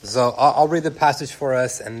So I'll read the passage for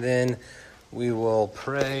us, and then we will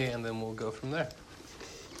pray, and then we'll go from there.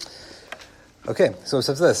 Okay, so it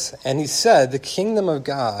says this, "And he said, the kingdom of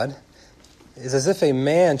God is as if a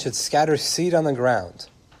man should scatter seed on the ground.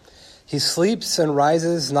 He sleeps and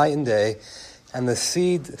rises night and day, and the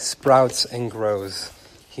seed sprouts and grows.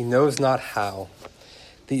 He knows not how.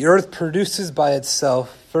 The earth produces by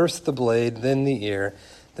itself first the blade, then the ear,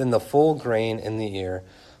 then the full grain in the ear.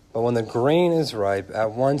 But when the grain is ripe,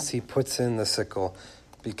 at once he puts in the sickle,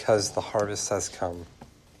 because the harvest has come.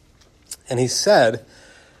 And he said,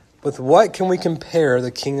 with what can we compare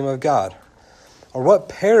the kingdom of God? Or what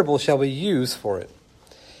parable shall we use for it?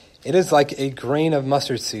 It is like a grain of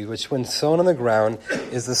mustard seed, which when sown on the ground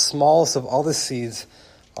is the smallest of all the seeds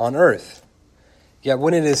on earth. Yet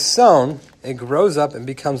when it is sown, it grows up and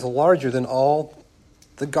becomes larger than all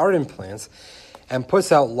the garden plants, and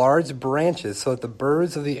puts out large branches so that the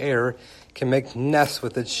birds of the air can make nests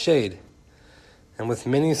with its shade. And with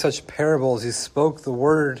many such parables he spoke the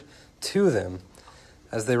word to them,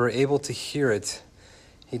 as they were able to hear it.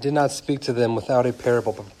 He did not speak to them without a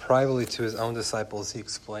parable, but privately to his own disciples he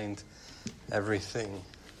explained everything."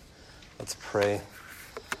 Let's pray.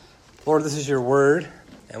 Lord, this is your word,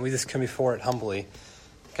 and we just come before it humbly.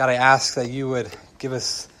 God, I ask that you would give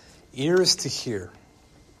us ears to hear,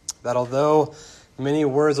 that although many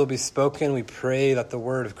words will be spoken, we pray that the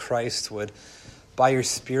word of Christ would, by your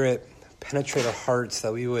Spirit, penetrate our hearts,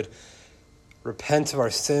 that we would repent of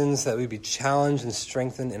our sins, that we be challenged and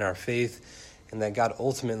strengthened in our faith, and that, God,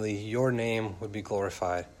 ultimately, your name would be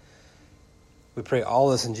glorified. We pray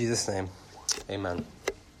all this in Jesus' name. Amen.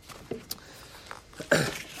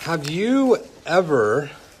 Have you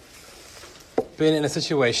ever been in a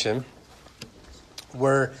situation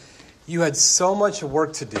where you had so much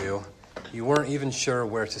work to do, you weren't even sure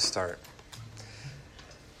where to start?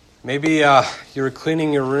 Maybe you were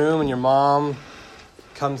cleaning your room and your mom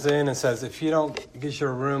comes in and says, if you don't get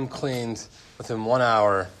your room cleaned within 1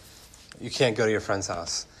 hour, you can't go to your friend's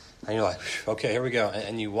house. And you're like, okay, here we go.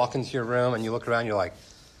 And you walk into your room and you look around, you're like,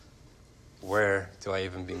 where do I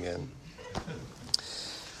even begin?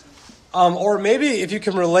 Or maybe if you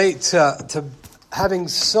can relate to having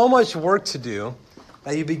so much work to do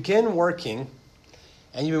that you begin working,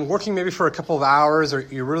 and you've been working maybe for a couple of hours, or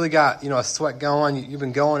you really got a sweat going, you've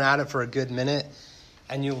been going at it for a good minute,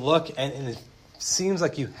 and you look and it seems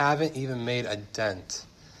like you haven't even made a dent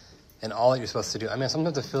in all that you're supposed to do. I mean,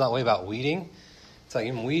 sometimes I feel that way about weeding. It's like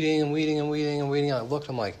I'm weeding and weeding and weeding and weeding, and I looked,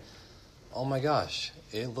 I'm like, oh my gosh,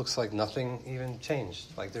 it looks like nothing even changed.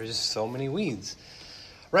 Like there's just so many weeds.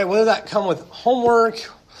 Right, whether that come with homework,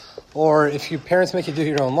 or if your parents make you do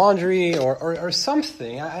your own laundry, or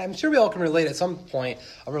something. I'm sure we all can relate at some point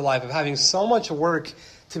of our life of having so much work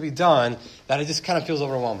to be done that it just kind of feels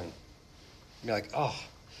overwhelming. You're like, oh.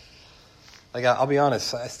 Like, I'll be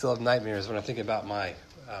honest, I still have nightmares when I think about my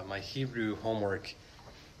Hebrew homework.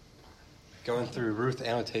 Going through Ruth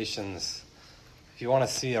annotations. If you want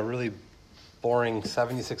to see a really boring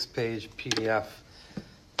 76-page PDF,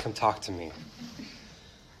 come talk to me.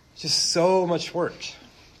 Just so much work.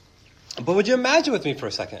 But would you imagine with me for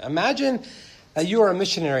a second? Imagine that you are a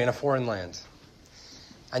missionary in a foreign land.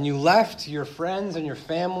 And you left your friends and your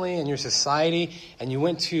family and your society, and you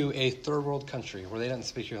went to a third world country where they didn't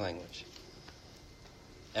speak your language.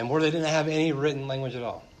 And where they didn't have any written language at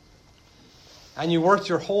all. And you worked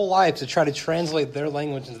your whole life to try to translate their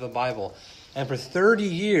language into the Bible. And for 30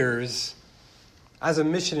 years, as a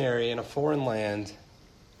missionary in a foreign land,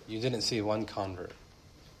 you didn't see one convert.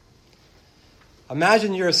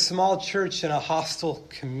 Imagine you're a small church in a hostile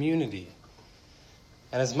community.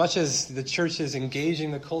 And as much as the church is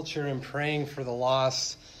engaging the culture and praying for the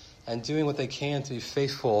lost and doing what they can to be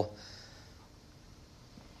faithful,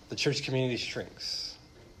 the church community shrinks.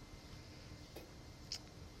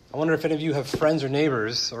 I wonder if any of you have friends or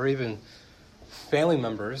neighbors or even family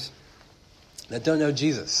members that don't know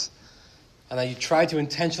Jesus, and that you try to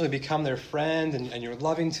intentionally become their friend, and you're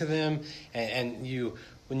loving to them, and you,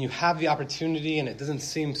 when you have the opportunity and it doesn't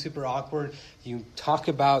seem super awkward, you talk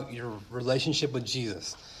about your relationship with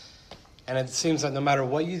Jesus. And it seems that no matter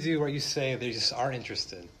what you do or what you say, they just aren't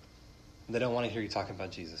interested. They don't want to hear you talking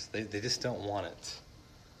about Jesus. They just don't want it.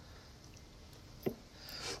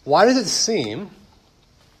 Why does it seem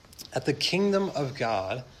that the kingdom of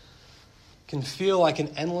God can feel like an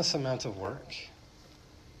endless amount of work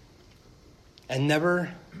and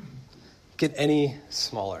never get any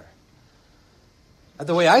smaller?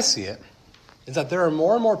 The way I see it is that there are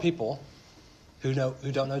more and more people who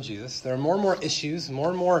don't know Jesus. There are more and more issues, more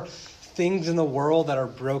and more things in the world that are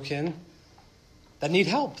broken. that need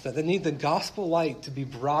help, that need the gospel light to be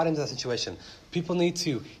brought into that situation. People need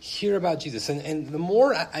to hear about Jesus. And the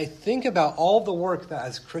more I think about all the work that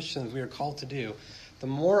as Christians we are called to do, the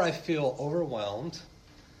more I feel overwhelmed.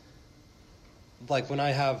 Like when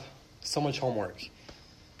I have so much homework,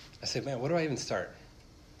 I say, man, where do I even start?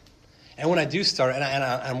 And when I do start, and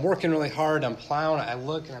I'm working really hard, I'm plowing, I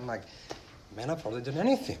look and I'm like, man, I've hardly done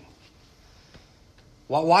anything.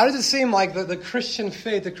 Why does it seem like the Christian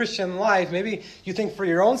faith, the Christian life, maybe you think for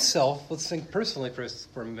your own self, let's think personally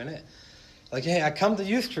for a minute. Like, hey, I come to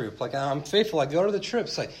youth group, like I'm faithful, I go to the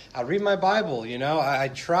trips, like I read my Bible, I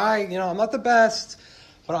try, I'm not the best,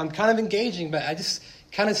 but I'm kind of engaging, but I just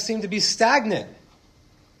kind of seem to be stagnant.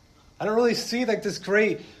 I don't really see like this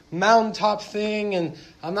great mountaintop thing, and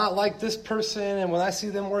I'm not like this person, and when I see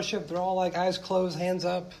them worship, they're all like eyes closed, hands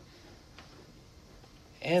up.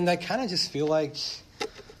 And I kind of just feel like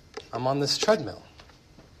I'm on this treadmill,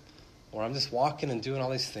 or I'm just walking and doing all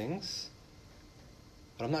these things,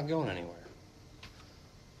 but I'm not going anywhere.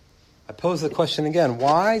 I pose the question again,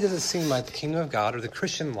 why does it seem like the kingdom of God or the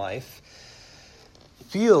Christian life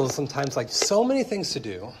feels sometimes like so many things to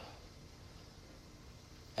do?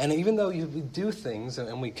 And even though we do things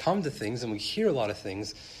and we come to things and we hear a lot of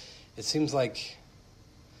things, it seems like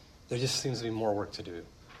there just seems to be more work to do.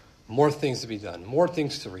 More things to be done, more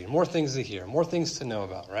things to read, more things to hear, more things to know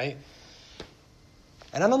about, right?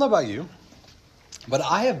 And I don't know about you, but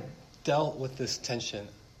I have dealt with this tension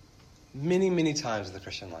many, many times in the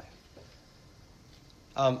Christian life.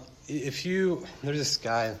 There's this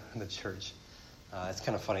guy in the church. It's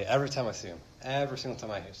kind of funny. Every time I see him, every single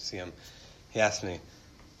time I see him, he asks me,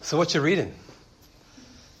 so what you reading?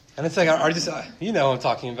 And it's like, you know what I'm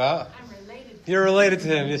talking about. I'm related. You're related to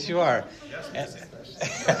him. Yes, you are.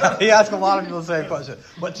 He asks a lot of people the same question.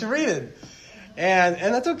 What you reading? And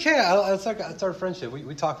that's okay. It's our friendship.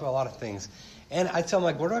 We talk about a lot of things. And I tell him,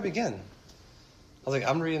 like, where do I begin? I was like,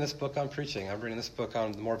 I'm reading this book on preaching. I'm reading this book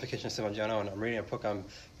on the mortification of sin by John Owen. I'm reading a book on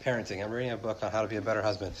parenting. I'm reading a book on how to be a better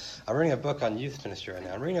husband. I'm reading a book on youth ministry right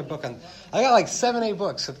now. I'm reading a book on... I got like 7, 8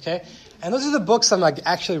 books, okay? And those are the books I'm like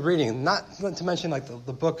actually reading. Not to mention like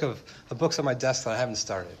the books on my desk that I haven't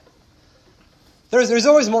started. There's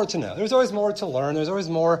always more to know. There's always more to learn. There's always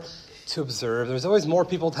more to observe. There's always more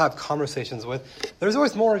people to have conversations with. There's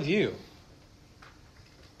always more of you.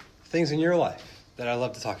 Things in your life that I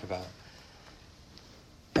love to talk about.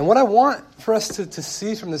 And what I want for us to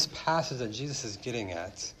see from this passage that Jesus is getting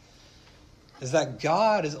at is that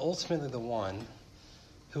God is ultimately the one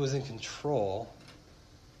who is in control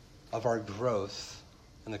of our growth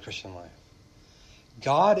in the Christian life.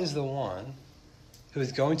 God is the one who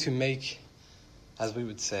is going to make, as we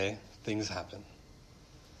would say, things happen.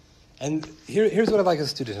 And here's what I'd like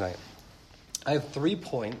us to do tonight. I have 3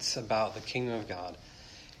 points about the kingdom of God.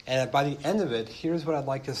 And by the end of it, here's what I'd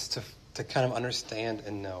like us to kind of understand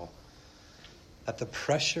and know. That the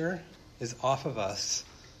pressure is off of us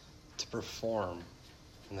to perform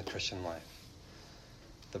in the Christian life.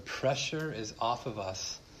 The pressure is off of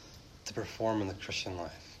us to perform in the Christian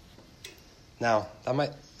life. Now, that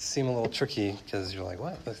might seem a little tricky because you're like,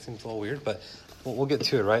 what? That seems a little weird, but we'll get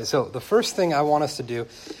to it, right? So the first thing I want us to do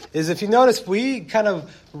is, if you notice, we kind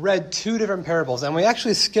of read 2 different parables, and we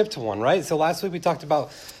actually skipped one, right? So last week we talked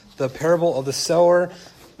about the parable of the sower,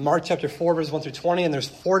 Mark chapter 4, verse 1 through 20, and there's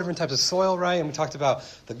 4 different types of soil, right? And we talked about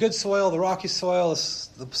the good soil, the rocky soil,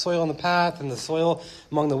 the soil on the path, and the soil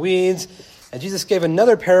among the weeds. And Jesus gave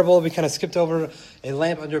another parable. We kind of skipped over a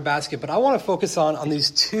lamp under a basket. But I want to focus on these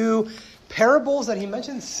 2 parables that he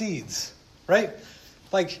mentioned seeds, right?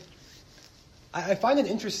 Like, I find it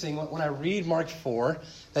interesting when I read Mark 4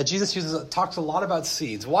 that Jesus talks a lot about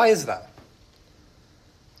seeds. Why is that?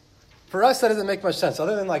 For us, that doesn't make much sense.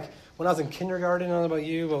 Other than like when I was in kindergarten, I don't know about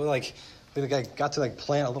you, but we got to like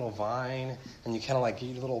plant a little vine, and you kind of like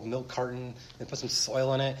eat a little milk carton and put some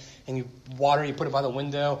soil in it, and you water, you put it by the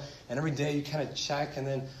window, and every day you kind of check, and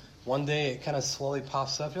then one day it kind of slowly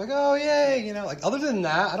pops up. You're like, oh yay, like other than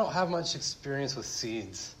that, I don't have much experience with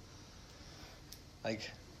seeds. Like,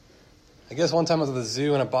 I guess one time I was at the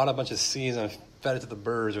zoo and I bought a bunch of seeds and I fed it to the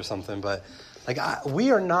birds or something, but like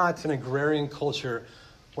we are not an agrarian culture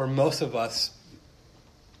where most of us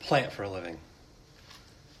plant for a living.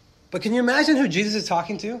 But can you imagine who Jesus is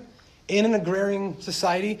talking to in an agrarian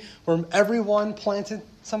society where everyone planted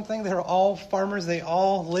something? They were all farmers. They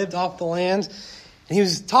all lived off the land. And he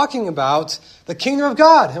was talking about the kingdom of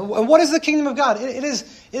God. And what is the kingdom of God? It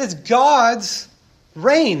is God's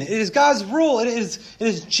reign. It is God's rule. It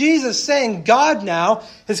is Jesus saying God now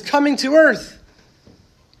is coming to earth.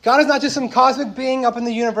 God is not just some cosmic being up in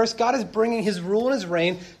the universe. God is bringing his rule and his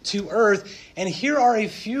reign to earth. And here are a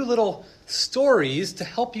few little stories to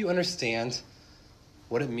help you understand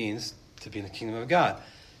what it means to be in the kingdom of God.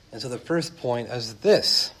 And so the first point is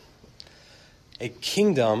this: a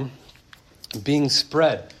kingdom being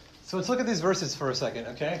spread. So let's look at these verses for a second,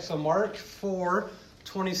 okay? So Mark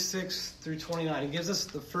 4:26 through 29, he gives us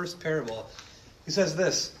the first parable. He says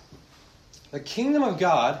this: the kingdom of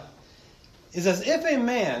God is as if a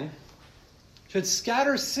man should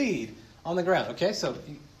scatter seed on the ground. Okay, so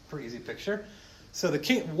pretty easy picture. So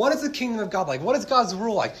what is the kingdom of God like? What is God's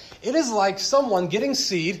rule like? It is like someone getting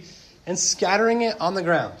seed and scattering it on the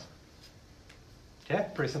ground. Okay,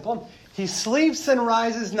 pretty simple. He sleeps and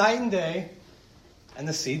rises night and day, and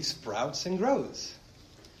the seed sprouts and grows.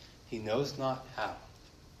 He knows not how.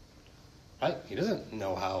 Right? He doesn't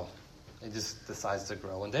know how. It just decides to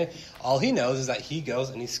grow one day. All he knows is that he goes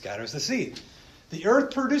and he scatters the seed. The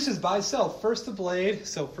earth produces by itself first the blade.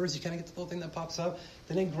 So first you kind of get the little thing that pops up.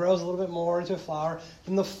 Then it grows a little bit more into a flower.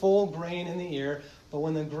 Then the full grain in the ear. But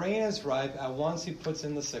when the grain is ripe, at once he puts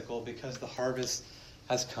in the sickle because the harvest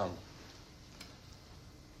has come.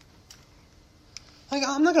 Like,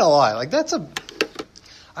 I'm not going to lie.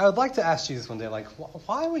 I would like to ask Jesus one day,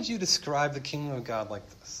 why would you describe the kingdom of God like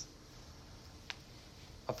this?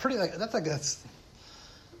 If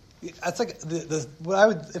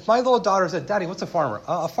my little daughter said, "Daddy, what's a farmer?"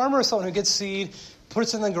 A farmer is someone who gets seed,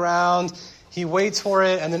 puts it in the ground, he waits for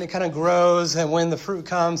it, and then it kind of grows, and when the fruit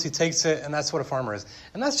comes, he takes it, and that's what a farmer is.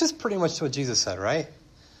 And that's just pretty much what Jesus said, right?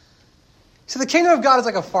 So the kingdom of God is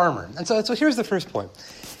like a farmer. And so here's the first point.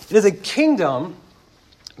 It is a kingdom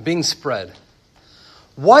being spread.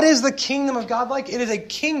 What is the kingdom of God like? It is a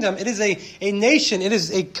kingdom. It is a nation. It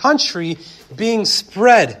is a country being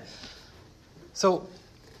spread. So,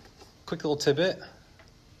 quick little tidbit.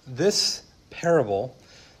 This parable,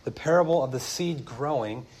 the parable of the seed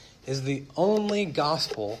growing, is the only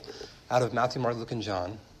gospel out of Matthew, Mark, Luke, and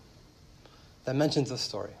John that mentions this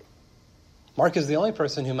story. Mark is the only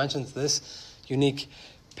person who mentions this unique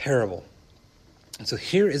parable. And so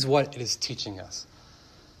here is what it is teaching us.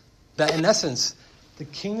 That in essence, the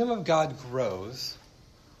kingdom of God grows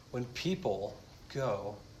when people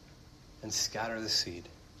go and scatter the seed.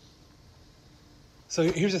 So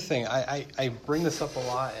here's the thing. I bring this up a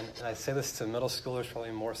lot, and I say this to middle schoolers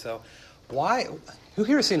probably more so. Who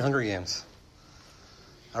here has seen Hunger Games?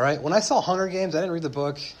 All right. When I saw Hunger Games, I didn't read the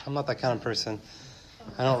book. I'm not that kind of person.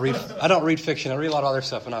 I don't read fiction. I read a lot of other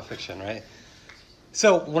stuff, but not fiction, right?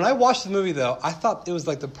 So when I watched the movie, though, I thought it was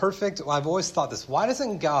like the perfect. I've always thought this. Why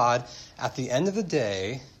doesn't God, at the end of the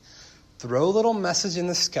day, throw a little message in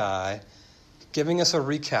the sky, giving us a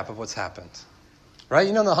recap of what's happened? Right?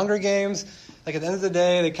 You know, in the Hunger Games, like at the end of the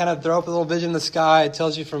day, they kind of throw up a little vision in the sky. It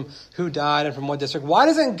tells you from who died and from what district. Why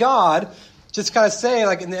doesn't God just kind of say,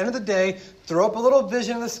 like, in the end of the day, throw up a little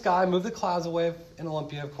vision in the sky, move the clouds away in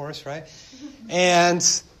Olympia, of course, right? And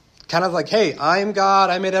kind of like, hey, I am God.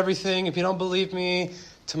 I made everything. If you don't believe me,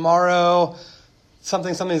 tomorrow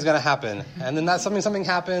something's going to happen. And then that something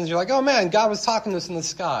happens. You're like, oh, man, God was talking to us in the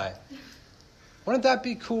sky. Wouldn't that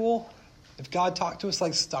be cool if God talked to us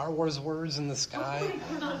like Star Wars words in the sky?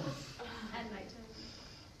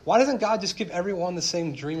 Why doesn't God just give everyone the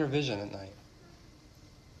same dream or vision at night?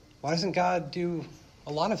 Why doesn't God do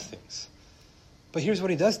a lot of things? But here's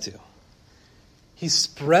what he does do. He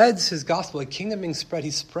spreads his gospel, a kingdom being spread.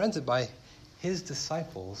 He spreads it by his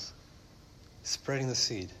disciples spreading the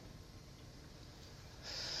seed.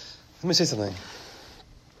 Let me say something.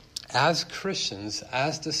 As Christians,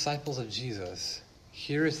 as disciples of Jesus,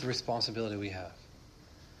 here is the responsibility we have.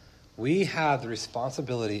 We have the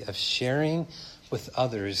responsibility of sharing with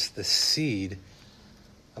others the seed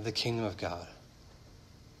of the kingdom of God.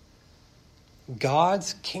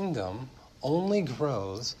 God's kingdom only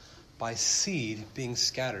grows by seed being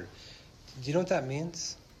scattered. Do you know what that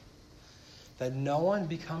means? That no one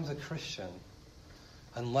becomes a Christian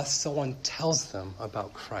unless someone tells them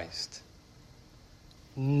about Christ.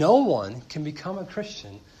 No one can become a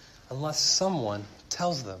Christian unless someone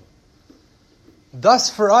tells them. Thus,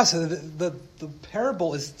 for us, the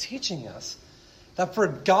parable is teaching us that for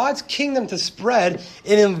God's kingdom to spread,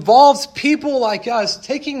 it involves people like us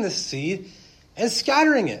taking the seed and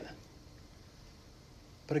scattering it.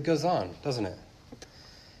 But it goes on, doesn't it?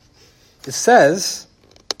 It says,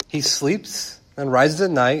 he sleeps and rises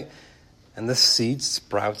at night, and the seed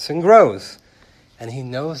sprouts and grows, and he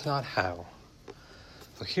knows not how.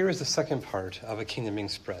 So here is the second part of a kingdom being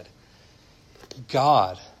spread.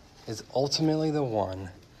 God is ultimately the one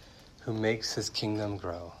who makes his kingdom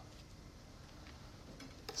grow.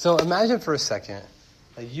 So imagine for a second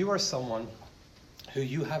that you are someone who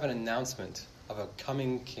you have an announcement of a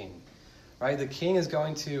coming king, right? The king is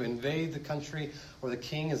going to invade the country, or the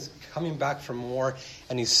king is coming back from war,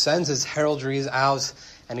 and he sends his heraldries out,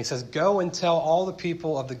 and he says, go and tell all the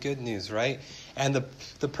people of the good news, right? And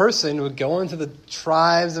the person would go into the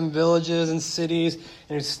tribes and villages and cities, and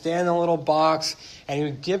he would stand in a little box, and he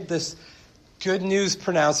would give this good news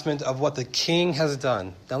pronouncement of what the king has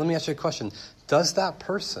done. Now let me ask you a question. Does that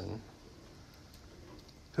person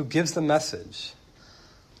who gives the message,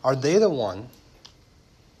 are they the one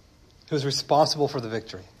who is responsible for the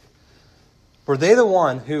victory? Were they the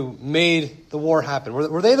one who made the war happen?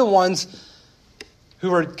 Were they the ones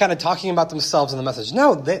who were kind of talking about themselves in the message?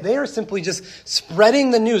 No, they are simply just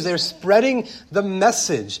spreading the news. They're spreading the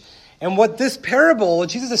message. And what this parable, what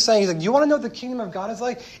Jesus is saying, he's like, you want to know what the kingdom of God is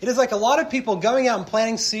like? It is like a lot of people going out and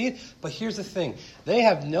planting seed, but here's the thing. They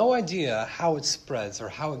have no idea how it spreads or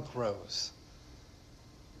how it grows.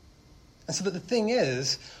 And so the thing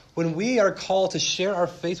is, when we are called to share our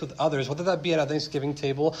faith with others, whether that be at a Thanksgiving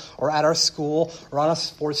table or at our school or on a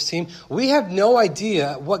sports team, we have no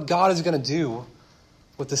idea what God is going to do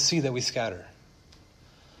with the seed that we scatter.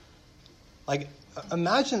 Like,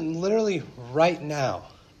 imagine literally right now,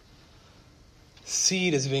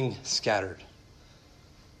 seed is being scattered.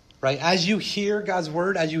 Right? As you hear God's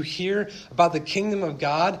word, as you hear about the kingdom of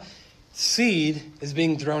God, seed is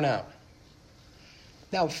being thrown out.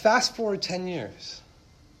 Now, fast forward 10 years.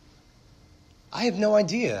 I have no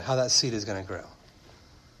idea how that seed is going to grow.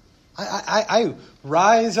 I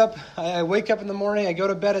rise up, I wake up in the morning, I go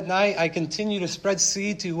to bed at night, I continue to spread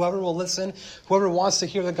seed to whoever will listen, whoever wants to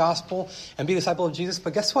hear the gospel and be a disciple of Jesus.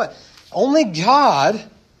 But guess what? Only God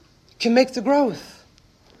can make the growth.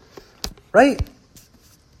 Right?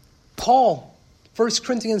 Paul, 1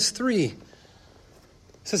 Corinthians 3,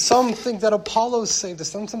 says some think that Apollos saved us,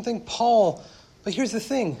 some think Paul. But here's the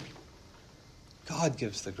thing. God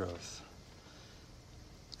gives the growth.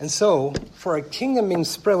 And so, for a kingdom being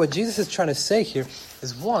spread, what Jesus is trying to say here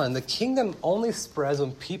is, one, the kingdom only spreads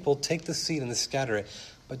when people take the seed and they scatter it.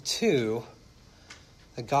 But two,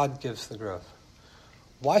 that God gives the growth.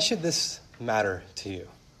 Why should this matter to you?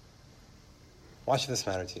 Why should this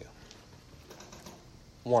matter to you?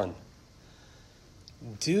 One,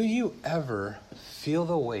 do you ever feel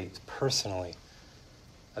the weight personally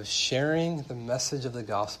of sharing the message of the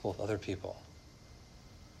gospel with other people?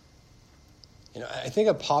 You know, I think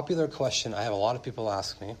a popular question I have a lot of people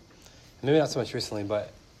ask me, maybe not so much recently, but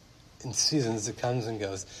in seasons it comes and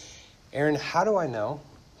goes, Aaron, how do I know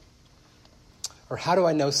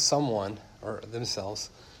someone or themselves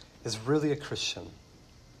is really a Christian?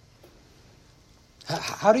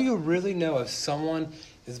 How do you really know if someone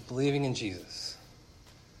is believing in Jesus?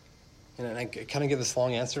 And I kind of give this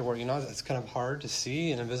long answer where, it's kind of hard to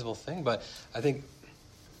see, an invisible thing, but I think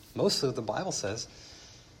mostly what the Bible says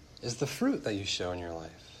is the fruit that you show in your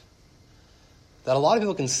life. That a lot of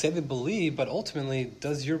people can say they believe, but ultimately,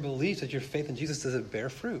 does your belief, does your faith in Jesus, does it bear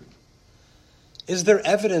fruit? Is there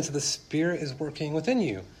evidence that the Spirit is working within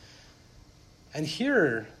you? And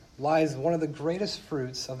here lies one of the greatest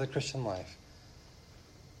fruits of the Christian life.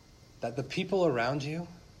 That the people around you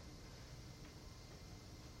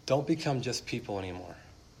don't become just people anymore.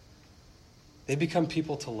 They become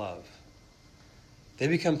people to love. They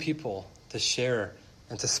become people to share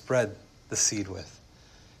and to spread the seed with.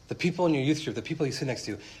 The people in your youth group, the people you sit next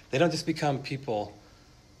to, they don't just become people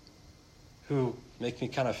who make me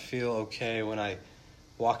kind of feel okay when I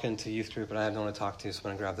walk into youth group and I have no one to talk to, so I'm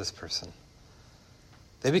going to grab this person.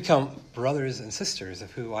 They become brothers and sisters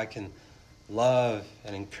of who I can love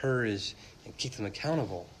and encourage and keep them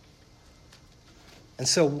accountable. And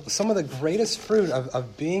so some of the greatest fruit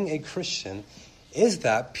of being a Christian is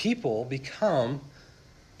that people become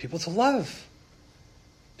people to love,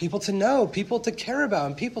 people to know, people to care about,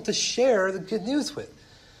 and people to share the good news with.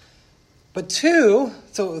 But two,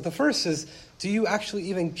 so the first is, do you actually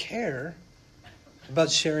even care about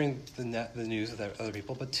sharing the news with other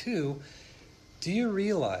people? But two, do you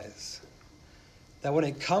realize that when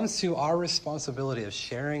it comes to our responsibility of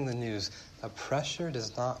sharing the news, the pressure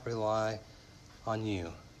does not rely on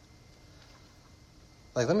you?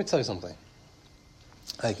 Like, let me tell you something.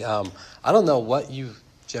 Like, I don't know what you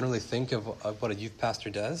generally think of what a youth pastor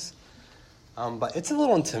does, but it's a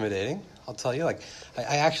little intimidating, I'll tell you. Like,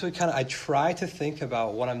 I actually I try to think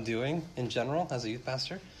about what I'm doing in general as a youth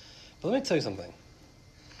pastor. But let me tell you something.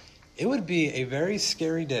 It would be a very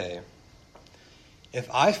scary day if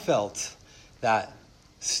I felt that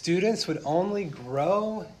students would only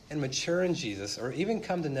grow and mature in Jesus, or even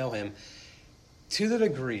come to know him, to the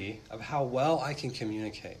degree of how well I can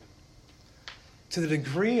communicate, to the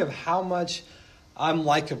degree of how much I'm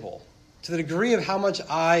likable, to the degree of how much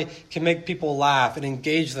I can make people laugh and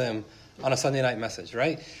engage them on a Sunday night message,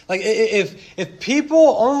 right? Like if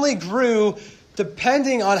people only grew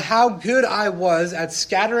depending on how good I was at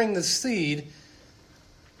scattering the seed,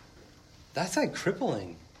 that's like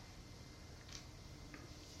crippling.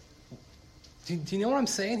 Do you know what I'm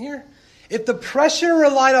saying here? If the pressure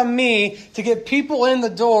relied on me to get people in the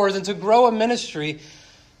doors and to grow a ministry,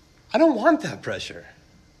 I don't want that pressure.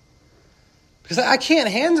 Because I can't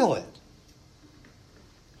handle it.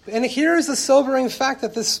 And here's the sobering fact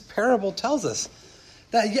that this parable tells us.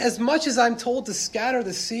 That as much as I'm told to scatter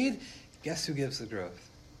the seed, guess who gives the growth?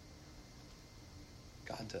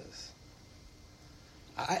 God does.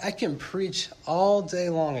 I can preach all day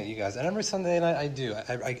long at you guys. And every Sunday night I do.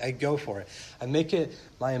 I go for it. I make it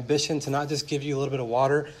my ambition to not just give you a little bit of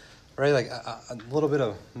water, right? Like a little bit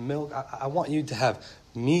of milk. I want you to have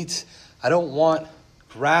meat. I don't want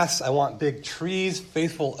grass. I want big trees,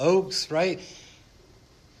 faithful oaks, right?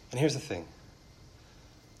 And here's the thing.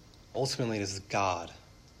 Ultimately, it is God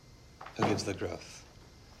who gives the growth.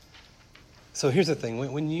 So here's the thing.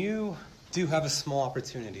 When you do have a small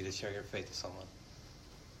opportunity to share your faith with someone,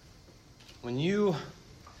 when you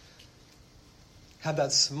have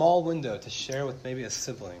that small window to share with maybe a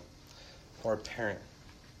sibling or a parent,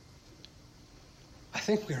 I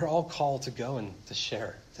think we are all called to go and to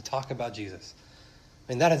share, to talk about Jesus.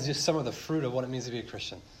 I mean, that is just some of the fruit of what it means to be a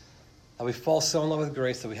Christian. That we fall so in love with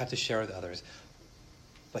grace that we have to share with others.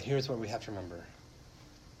 But here's what we have to remember.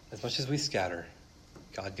 As much as we scatter,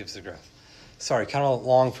 God gives the growth. Sorry, kind of a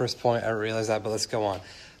long first point. I realize that, but let's go on.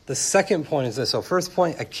 The second point is this. So first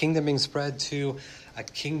point, a kingdom being spread. Two, a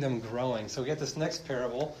kingdom growing. So we get this next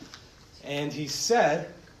parable. And he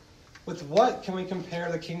said, with what can we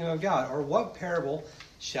compare the kingdom of God? Or what parable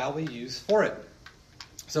shall we use for it?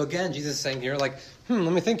 So again, Jesus is saying here, like,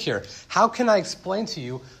 let me think here. How can I explain to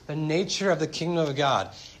you the nature of the kingdom of God?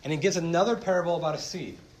 And he gives another parable about a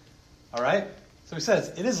seed. All right? So he says,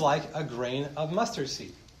 it is like a grain of mustard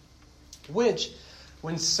seed, which,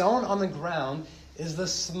 when sown on the ground, is the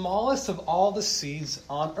smallest of all the seeds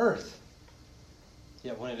on earth.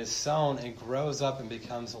 Yet when it is sown, it grows up and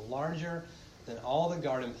becomes larger than all the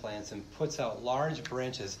garden plants and puts out large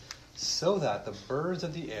branches so that the birds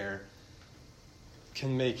of the air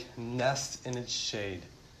can make nests in its shade.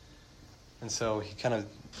 And so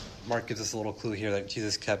Mark gives us a little clue here that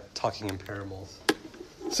Jesus kept talking in parables.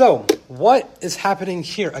 So, what is happening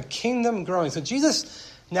here? A kingdom growing. So Jesus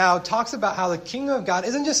now talks about how the kingdom of God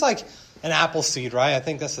isn't just like an apple seed, right? I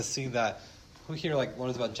think that's the seed that, who here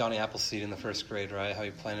learns about Johnny Appleseed in the first grade, right? How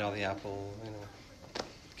he planted all the apple,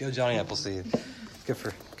 Go Johnny Appleseed. Good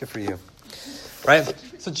for you. Right?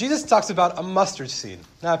 So Jesus talks about a mustard seed.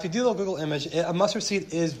 Now, if you do a Google image, a mustard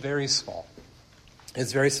seed is very small.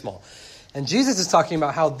 It's very small. And Jesus is talking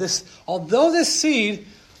about how although this seed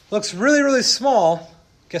looks really, really small,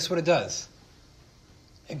 guess what it does?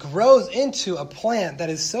 It grows into a plant that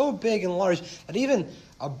is so big and large that even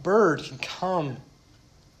a bird can come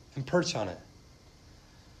and perch on it.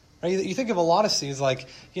 Right? You think of a lot of seeds like,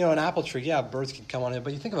 an apple tree, yeah, birds can come on it.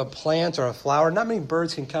 But you think of a plant or a flower, not many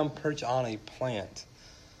birds can come perch on a plant.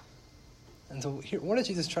 And so here, what is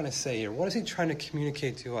Jesus trying to say here? What is he trying to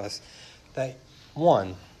communicate to us? That,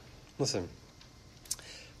 one, listen,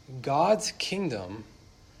 God's kingdom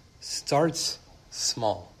starts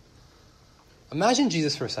small. Imagine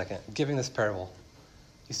Jesus for a second giving this parable.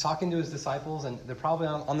 He's talking to his disciples, and they're probably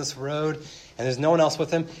on this road, and there's no one else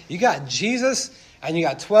with him. You got Jesus, and you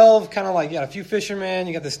got 12, you got a few fishermen,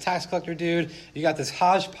 you got this tax collector dude, you got this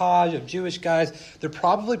hodgepodge of Jewish guys. They're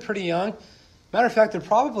probably pretty young. Matter of fact, they're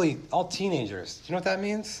probably all teenagers. Do you know what that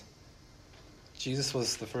means? Jesus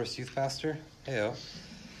was the first youth pastor. Hey-o.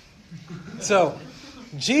 So,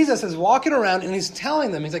 Jesus is walking around, and he's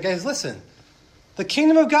telling them, he's like, guys, listen, the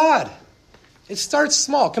kingdom of God, it starts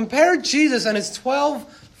small. Compare Jesus and his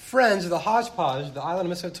 12 friends of the hodgepodge, the island of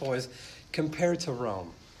misfit toys, compared to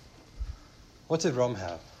Rome. What did Rome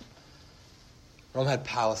have? Rome had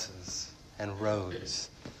palaces and roads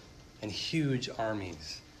and huge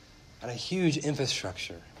armies and a huge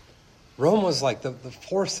infrastructure. Rome was like the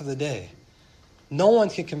force of the day. No one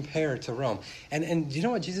can compare to Rome. And do you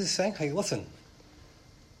know what Jesus is saying? Like, listen,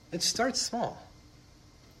 it starts small.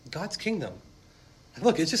 God's kingdom.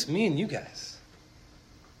 Look, it's just me and you guys.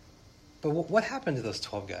 But what happened to those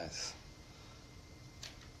 12 guys?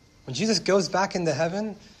 When Jesus goes back into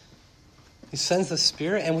heaven, he sends the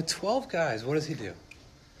Spirit, and with 12 guys, what does he do?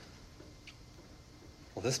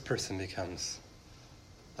 Well, this person becomes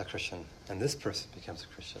a Christian, and this person becomes a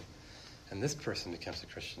Christian, and this person becomes a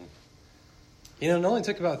Christian. It only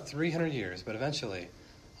took about 300 years, but eventually,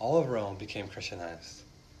 all of Rome became Christianized.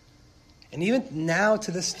 And even now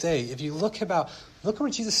to this day, if you look where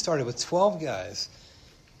Jesus started with 12 guys,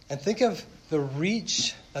 and think of the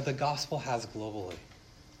reach that the gospel has globally.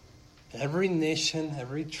 In every nation,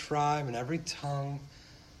 every tribe, and every tongue.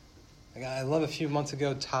 I love a few months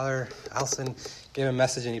ago, Tyler Allison gave a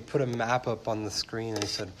message and he put a map up on the screen and he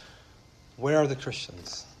said, where are the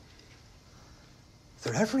Christians?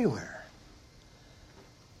 They're everywhere.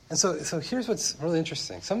 And so here's what's really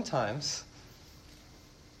interesting. Sometimes,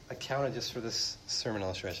 I counted just for this sermon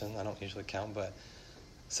illustration. I don't usually count, but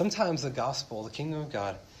sometimes the gospel, the kingdom of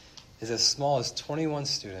God, is as small as 21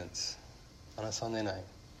 students on a Sunday night.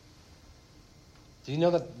 Do you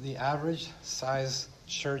know that the average size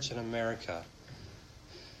church in America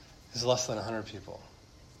is less than 100 people?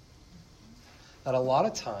 That a lot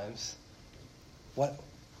of times, what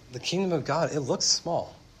the kingdom of God, it looks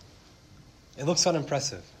small. It looks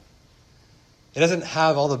unimpressive. It doesn't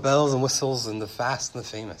have all the bells and whistles and the fast and the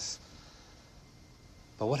famous.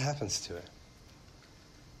 But what happens to it?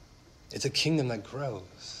 It's a kingdom that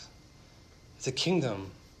grows. It's a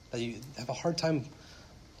kingdom that you have a hard time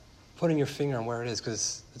putting your finger on where it is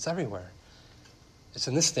because it's everywhere. It's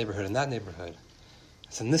in this neighborhood, in that neighborhood.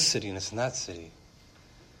 It's in this city, and it's in that city.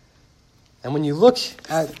 And when you look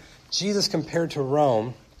at Jesus compared to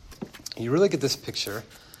Rome, you really get this picture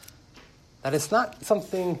that it's not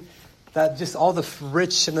something that just all the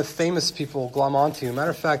rich and the famous people glom onto.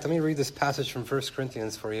 Matter of fact, let me read this passage from 1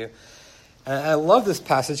 Corinthians for you. And I love this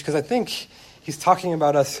passage because I think he's talking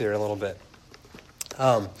about us here a little bit.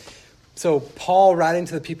 So Paul, writing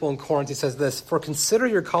to the people in Corinth, he says this, "For consider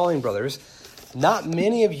your calling, brothers. Not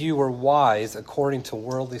many of you were wise according to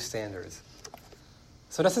worldly standards."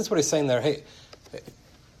 So in essence what he's saying there, hey,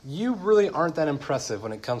 you really aren't that impressive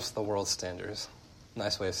when it comes to the world standards.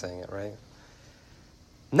 Nice way of saying it, right?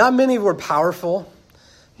 Not many were powerful.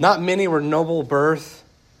 Not many were noble birth.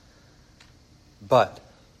 But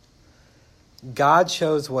God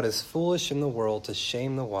chose what is foolish in the world to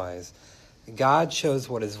shame the wise. God chose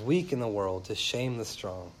what is weak in the world to shame the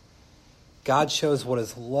strong. God chose what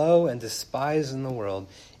is low and despised in the world,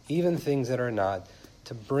 even things that are not,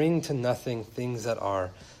 to bring to nothing things that are,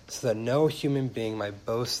 so that no human being might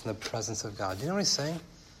boast in the presence of God. Do you know what he's saying?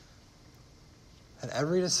 That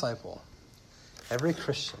every disciple, every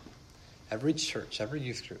Christian, every church, every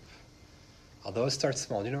youth group, although it starts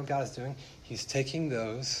small, do you know what God is doing? He's taking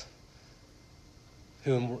those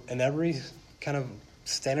who in every kind of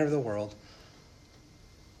standard of the world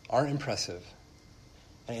aren't impressive.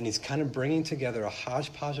 And he's kind of bringing together a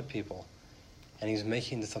hodgepodge of people, and he's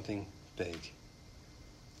making into something big.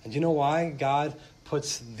 And do you know why God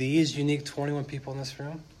puts these unique 21 people in this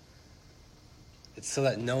room? It's so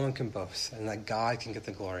that no one can boast and that God can get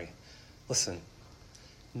the glory. Listen,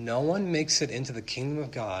 no one makes it into the kingdom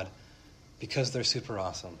of God because they're super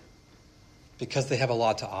awesome, because they have a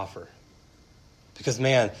lot to offer. Because,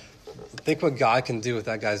 man, think what God can do with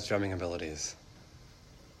that guy's drumming abilities.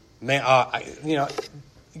 Man,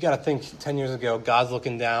 you got to think 10 years ago, God's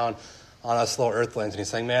looking down on us little earthlings, and he's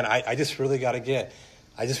saying, man, I just really got to get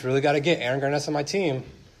Aaron Garness on my team.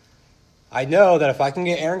 I know that if I can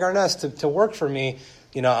get Aaron Garness to work for me,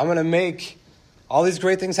 I'm going to make all these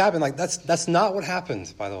great things happen. Like, that's not what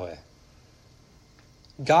happened, by the way.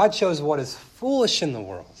 God chose what is foolish in the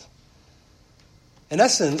world. In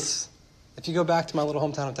essence, if you go back to my little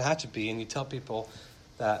hometown of Tehachapi and you tell people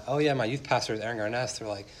that, oh yeah, my youth pastor is Aaron Garness, they're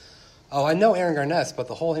like, oh, I know Aaron Garness, but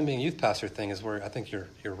the whole him being a youth pastor thing is where I think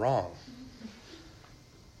you're wrong.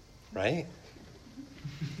 Right?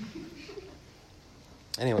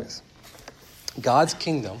 Anyways, God's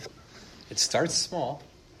kingdom, it starts small,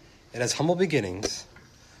 it has humble beginnings,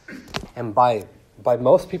 and by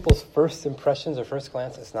most people's first impressions or first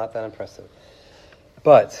glance, it's not that impressive.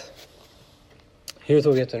 But here's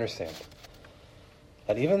what we have to understand.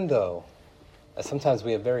 That even though sometimes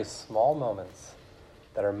we have very small moments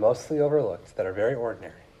that are mostly overlooked, that are very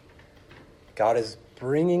ordinary, God is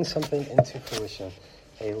bringing something into fruition,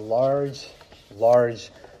 a large,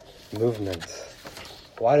 large movement.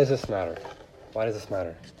 Why does this matter? Why does this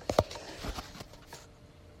matter?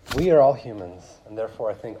 We are all humans, and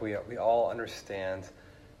therefore I think we all understand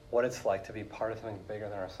what it's like to be part of something bigger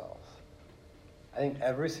than ourselves. I think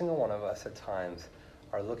every single one of us at times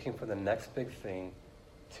are looking for the next big thing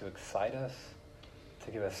to excite us,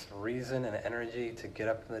 to give us reason and energy to get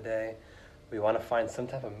up in the day. We want to find some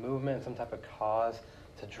type of movement, some type of cause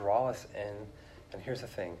to draw us in. And here's the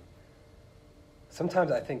thing.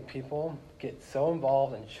 Sometimes I think people get so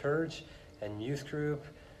involved in church and youth group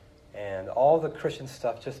and all the Christian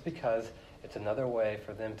stuff just because it's another way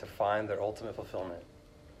for them to find their ultimate fulfillment.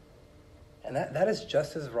 And that is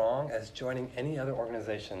just as wrong as joining any other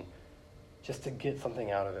organization just to get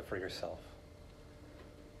something out of it for yourself.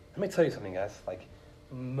 Let me tell you something, guys. Like,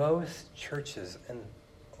 most churches and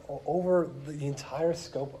over the entire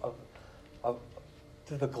scope of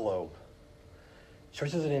the globe,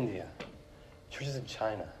 churches in India, churches in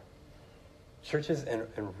China, churches in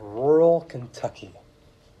rural Kentucky,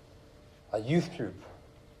 a youth group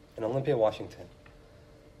in Olympia, Washington.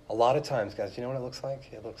 A lot of times, guys, you know what it looks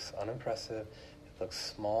like? It looks unimpressive. It looks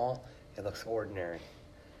small. It looks ordinary.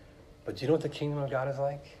 But do you know what the kingdom of God is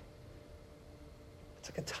like? It's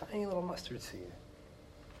like a tiny little mustard seed.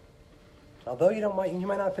 Although you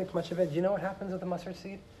might not think much of it, do you know what happens with the mustard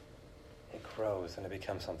seed? It grows and it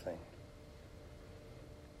becomes something.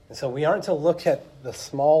 And so we aren't to look at the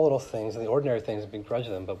small little things and the ordinary things and begrudge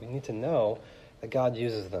them, but we need to know that God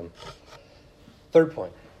uses them. Third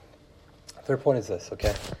point. Third point is this,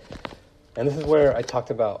 okay? And this is where I talked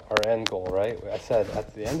about our end goal, right? I said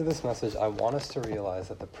at the end of this message, I want us to realize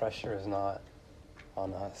that the pressure is not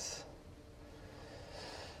on us.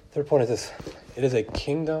 Third point is this. It is a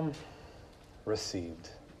kingdom received.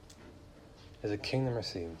 It is a kingdom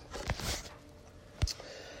received.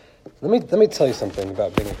 Let me tell you something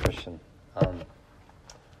about being a Christian.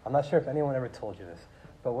 I'm not sure if anyone ever told you this,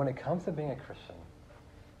 but when it comes to being a Christian,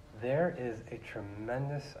 there is a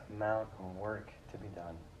tremendous amount of work to be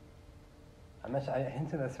done. I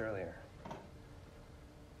hinted this earlier.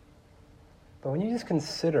 But when you just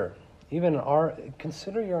consider,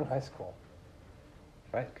 consider you're in high school,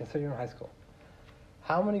 right? Consider you're in high school.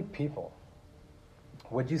 How many people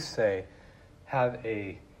would you say have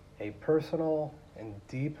a personal and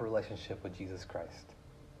deep relationship with Jesus Christ?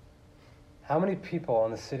 How many people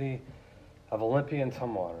in the city of Olympia and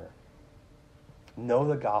Tumwater know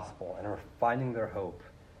the gospel and are finding their hope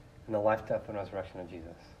in the life, death, and resurrection of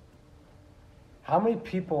Jesus? How many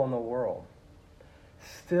people in the world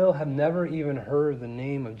still have never even heard the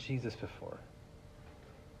name of Jesus before?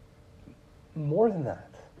 More than that,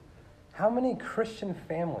 how many Christian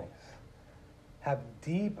families have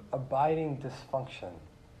deep, abiding dysfunction?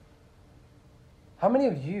 How many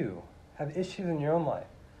of you have issues in your own life,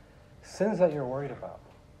 sins that you're worried about,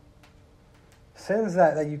 sins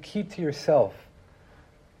that you keep to yourself,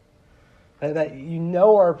 that you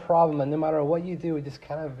know are a problem, and no matter what you do, it just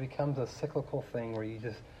kind of becomes a cyclical thing where you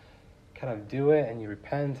just kind of do it, and you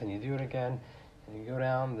repent, and you do it again, and you go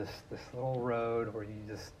down this little road where you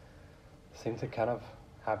just seem to kind of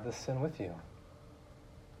have this sin with you.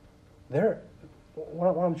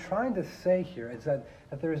 What I'm trying to say here is that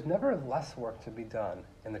there is never less work to be done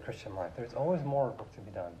in the Christian life. There's always more work to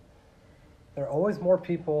be done. There are always more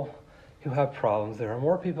people who have problems. There are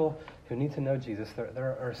more people who need to know Jesus.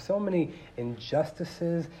 There are so many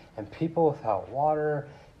injustices and people without water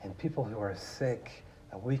and people who are sick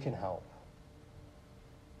that we can help.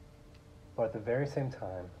 But at the very same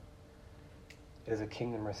time, it is a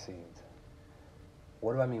kingdom received.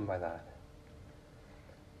 What do I mean by that?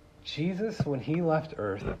 Jesus, when he left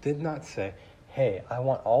earth, did not say, hey, I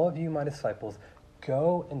want all of you, my disciples,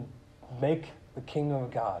 go and make the kingdom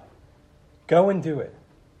of God. Go and do it.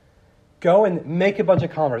 Go and make a bunch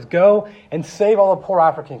of converts. Go and save all the poor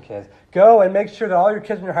African kids. Go and make sure that all your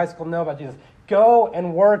kids in your high school know about Jesus. Go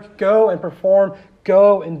and work. Go and perform.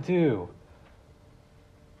 Go and do.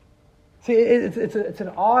 See, it's an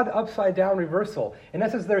odd upside-down reversal. In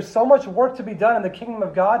essence, there's so much work to be done in the kingdom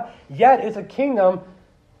of God, yet it's a kingdom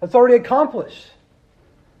that's already accomplished.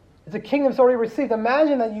 It's a kingdom that's already received.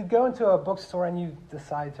 Imagine that you go into a bookstore and you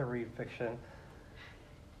decide to read fiction,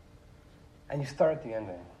 and you start at the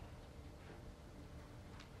ending.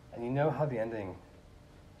 And you know how the ending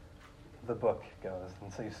of the book goes,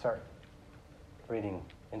 and so you start reading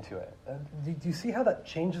into it. Do you see how that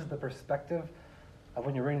changes the perspective of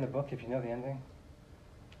when you're reading the book if you know the ending?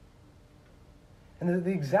 And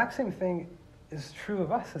the exact same thing is true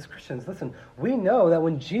of us as Christians. Listen, we know that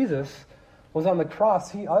when Jesus was on the cross,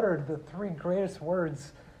 he uttered the three greatest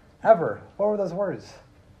words ever. What were those words?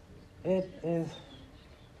 It is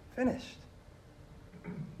finished.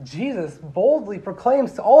 Jesus boldly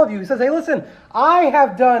proclaims to all of you, he says, hey, listen, I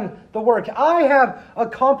have done the work. I have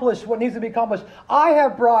accomplished what needs to be accomplished. I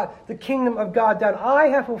have brought the kingdom of God down. I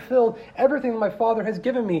have fulfilled everything my Father has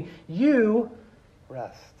given me. You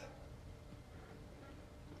rest.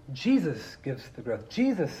 Jesus gives the growth.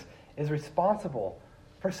 Jesus is responsible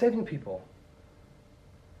for saving people.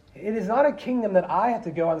 It is not a kingdom that I have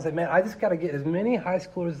to go out and say, man, I just got to get as many high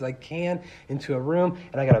schoolers as I can into a room,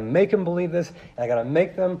 and I got to make them believe this, and I got to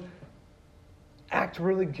make them act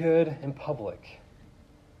really good in public.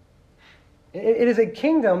 It is a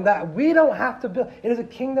kingdom that we don't have to build. It is a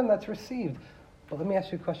kingdom that's received. But let me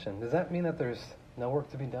ask you a question. Does that mean that there's no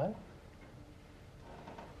work to be done?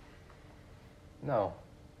 No.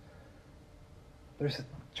 There's a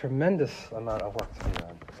tremendous amount of work to be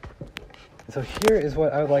done. And so here is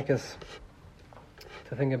what I would like us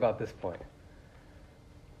to think about this point.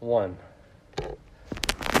 1,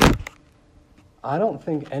 I don't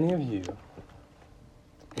think any of you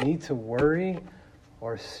need to worry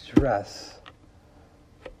or stress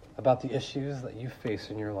about the issues that you face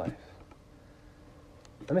in your life.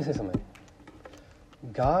 Let me say something.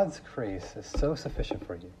 God's grace is so sufficient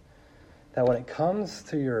for you that when it comes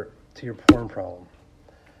to your porn problem,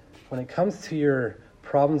 when it comes to your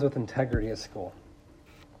problems with integrity at school,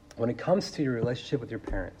 when it comes to your relationship with your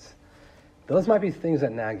parents, those might be things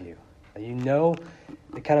that nag you, that you know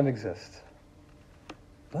they kind of exist.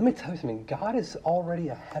 Let me tell you something. God is already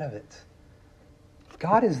ahead of it.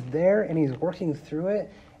 God is there and he's working through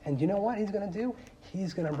it. And you know what he's going to do?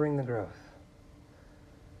 He's going to bring the growth.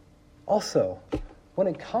 Also, when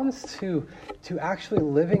it comes to actually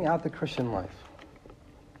living out the Christian life,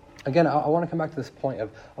 again, I want to come back to this point of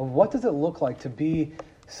what does it look like to be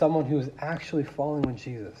someone who is actually following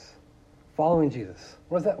Jesus? Following Jesus.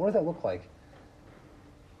 What does that look like?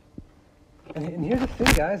 And here's the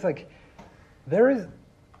thing, guys. There is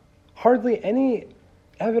hardly any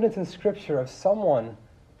evidence in Scripture of someone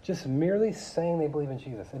just merely saying they believe in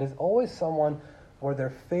Jesus. It is always someone where their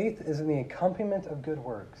faith is in the accompaniment of good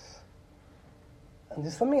works. And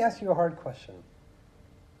just let me ask you a hard question.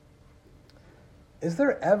 Is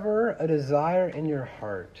there ever a desire in your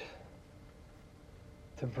heart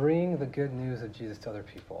to bring the good news of Jesus to other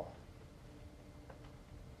people?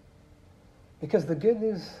 Because the good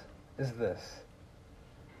news is this,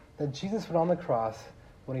 that Jesus went on the cross,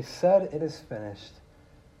 when he said it is finished,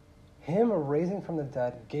 him raising from the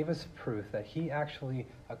dead gave us proof that he actually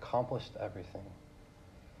accomplished everything.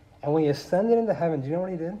 And when he ascended into heaven, do you know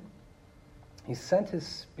what he did? He sent his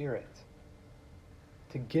Spirit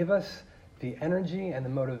to give us the energy and the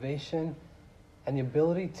motivation and the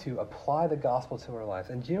ability to apply the gospel to our lives.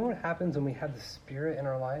 And do you know what happens when we have the Spirit in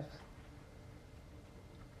our lives?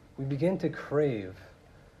 We begin to crave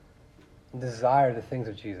and desire the things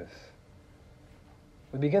of Jesus.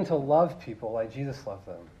 We begin to love people like Jesus loved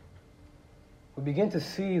them. We begin to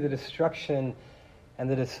see the destruction and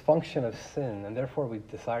the dysfunction of sin, and therefore we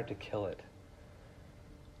desire to kill it.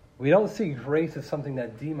 We don't see grace as something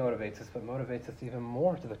that demotivates us, but motivates us even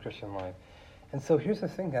more to the Christian life. And so here's the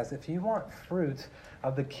thing, guys. If you want fruit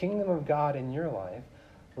of the kingdom of God in your life,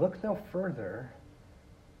 look no further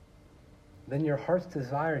than your heart's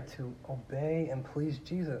desire to obey and please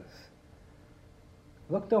Jesus.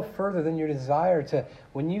 Look no further than your desire to,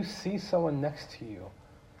 when you see someone next to you,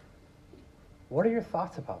 what are your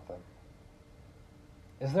thoughts about them?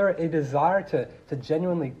 Is there a desire to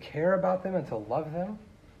genuinely care about them and to love them?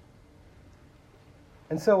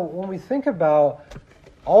 And so when we think about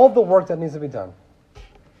all of the work that needs to be done,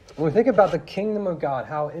 when we think about the kingdom of God,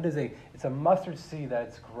 how it's a mustard seed that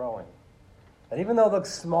it's growing. That even though it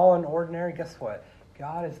looks small and ordinary, guess what?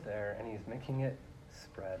 God is there and he's making it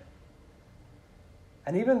spread.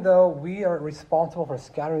 And even though we are responsible for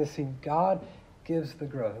scattering the seed, God gives the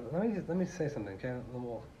growth. Let me say something, okay? And then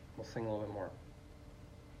we'll sing a little bit more.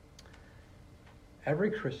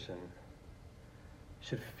 Every Christian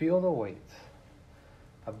should feel the weight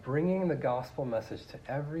of bringing the gospel message to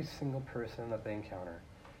every single person that they encounter.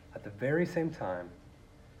 At the very same time,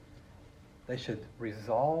 they should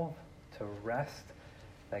resolve to rest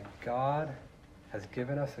that God has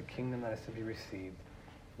given us a kingdom that is to be received,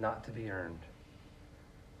 not to be earned.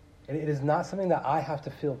 And it is not something that I have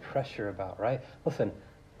to feel pressure about, right? Listen,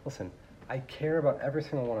 I care about every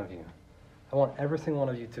single one of you. I want every single one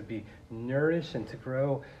of you to be nourished and to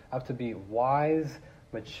grow up to be wise,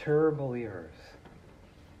 mature believers.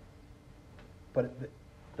 But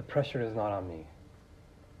the pressure is not on me.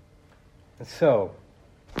 And so,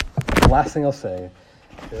 the last thing I'll say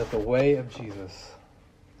is that the way of Jesus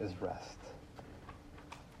is rest.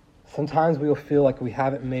 Sometimes we will feel like we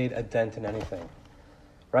haven't made a dent in anything.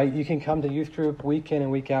 Right? You can come to youth group week in and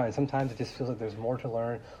week out, and sometimes it just feels like there's more to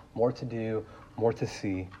learn, more to do, more to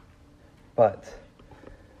see. But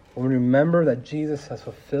when we remember that Jesus has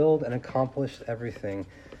fulfilled and accomplished everything,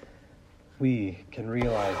 we can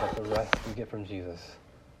realize that the rest we get from Jesus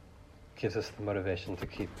gives us the motivation to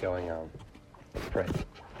keep going on. Let's pray.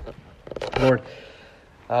 Lord,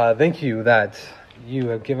 thank you that you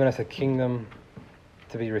have given us a kingdom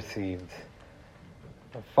to be received.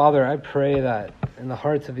 Father, I pray that in the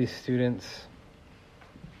hearts of these students,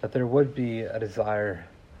 that there would be a desire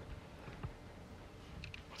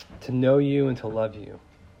to know you and to love you.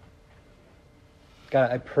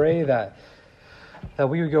 God, I pray that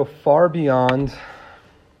we would go far beyond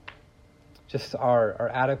just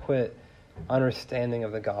our adequate understanding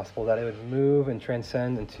of the gospel, that it would move and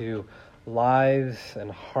transcend into lives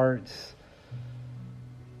and hearts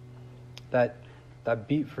that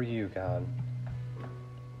beat for you, God.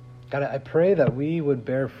 God, I pray that we would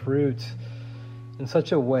bear fruit in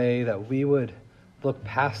such a way that we would look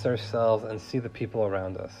past ourselves and see the people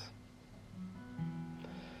around us.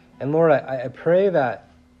 And Lord, I pray that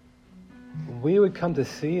we would come to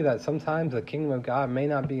see that sometimes the kingdom of God may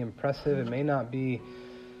not be impressive. It may not be,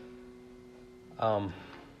 it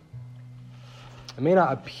may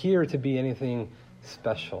not appear to be anything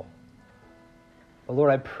special. But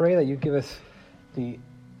Lord, I pray that you give us the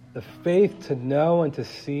faith to know and to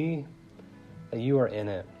see that you are in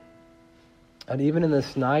it. And even in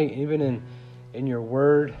this night, even in your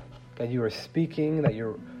word, that you are speaking, that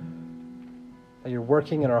you're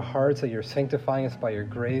working in our hearts, that you're sanctifying us by your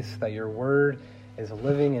grace, that your word is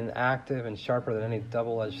living and active and sharper than any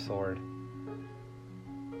double-edged sword.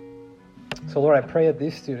 So Lord, I pray that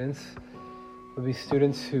these students would be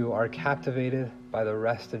students who are captivated by the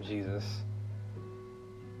rest of Jesus,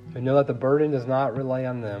 who know that the burden does not rely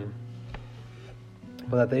on them,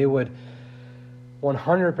 but that they would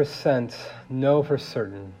 100% know for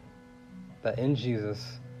certain that in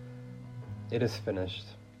Jesus it is finished.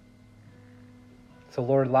 So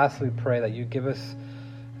Lord, lastly, pray that you give us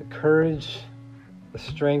the courage, the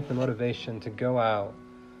strength, the motivation to go out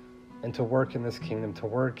and to work in this kingdom, to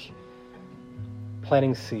work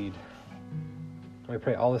planting seed. We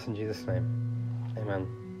pray all this in Jesus' name. Amen.